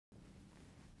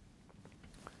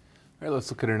All right,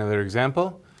 let's look at another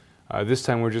example. This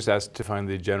time we're just asked to find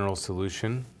the general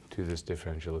solution to this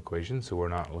differential equation, so we're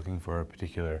not looking for a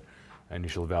particular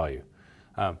initial value.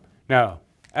 Now,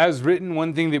 as written,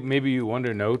 one thing that maybe you want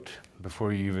to note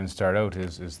before you even start out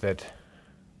is that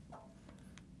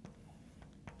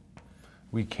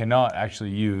we cannot actually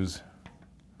use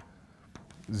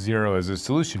 0 as a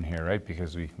solution here, right?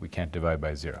 Because we can't divide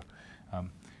by 0.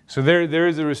 So there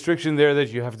is a restriction there that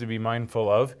you have to be mindful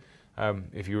of.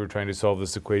 If you were trying to solve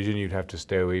this equation, you'd have to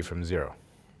stay away from 0.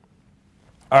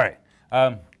 All right.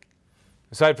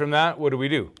 Aside from that, what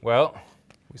do? Well,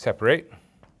 we separate.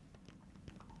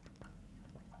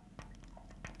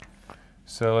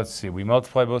 So let's see. We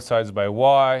multiply both sides by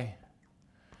y,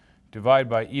 divide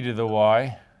by e to the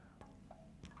y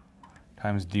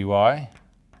times dy.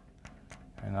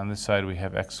 And on this side, we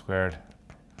have x squared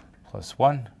plus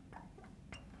 1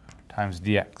 times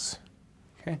dx.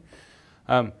 Okay.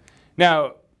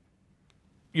 Now,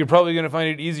 you're probably going to find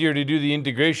it easier to do the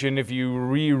integration if you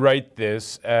rewrite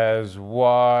this as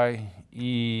y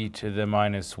e to the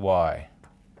minus y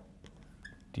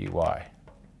dy.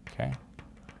 Okay.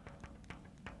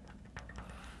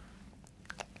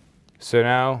 So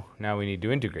now we need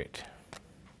to integrate.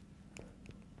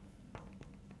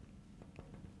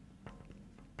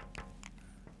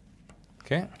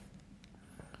 Okay.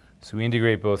 So we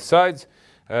integrate both sides.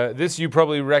 This you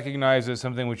probably recognize as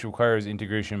something which requires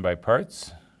integration by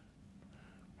parts.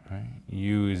 Right.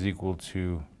 U is equal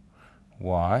to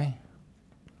y,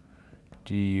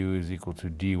 du is equal to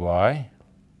dy,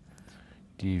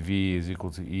 dv is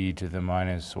equal to e to the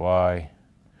minus y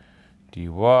dy,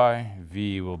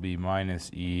 v will be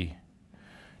minus e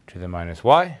to the minus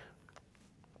y.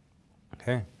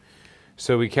 Okay,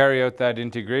 so we carry out that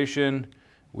integration.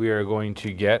 We are going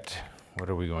to get, what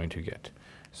are we going to get?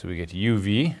 So we get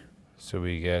uv, so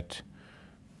we get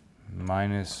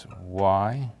minus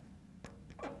y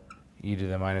e to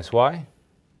the minus y,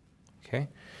 okay,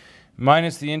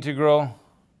 minus the integral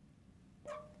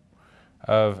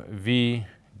of v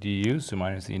du, so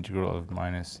minus the integral of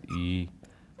minus e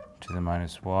to the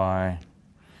minus y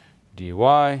dy.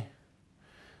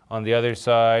 On the other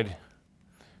side,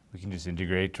 we can just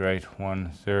integrate, right?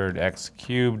 1/3 x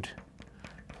cubed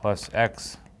plus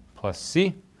x plus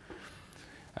c.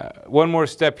 One more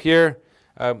step here.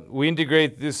 We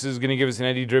integrate, this is going to give us an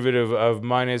antiderivative of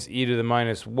minus e to the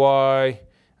minus y.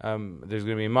 There's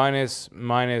going to be minus,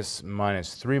 minus,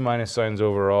 minus, 3 minus signs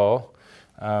overall.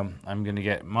 I'm going to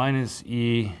get minus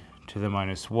e to the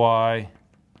minus y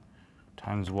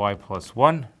times y plus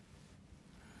 1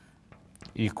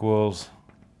 equals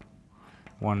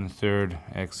 1/3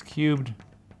 x cubed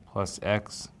plus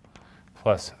x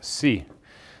plus c.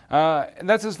 And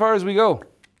that's as far as we go.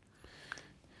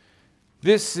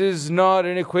 This is not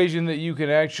an equation that you can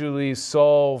actually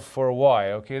solve for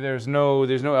y, okay? There's no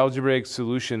algebraic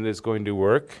solution that's going to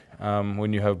work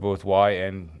when you have both y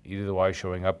and e to the y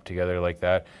showing up together like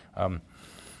that.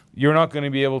 You're not going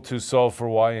to be able to solve for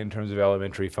y in terms of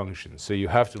elementary functions, so you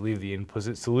have to leave the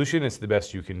implicit solution. It's the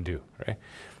best you can do, right?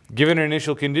 Given our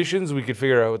initial conditions, we could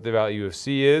figure out what the value of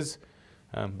c is,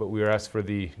 but we are asked for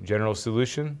the general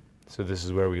solution, so this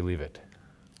is where we leave it.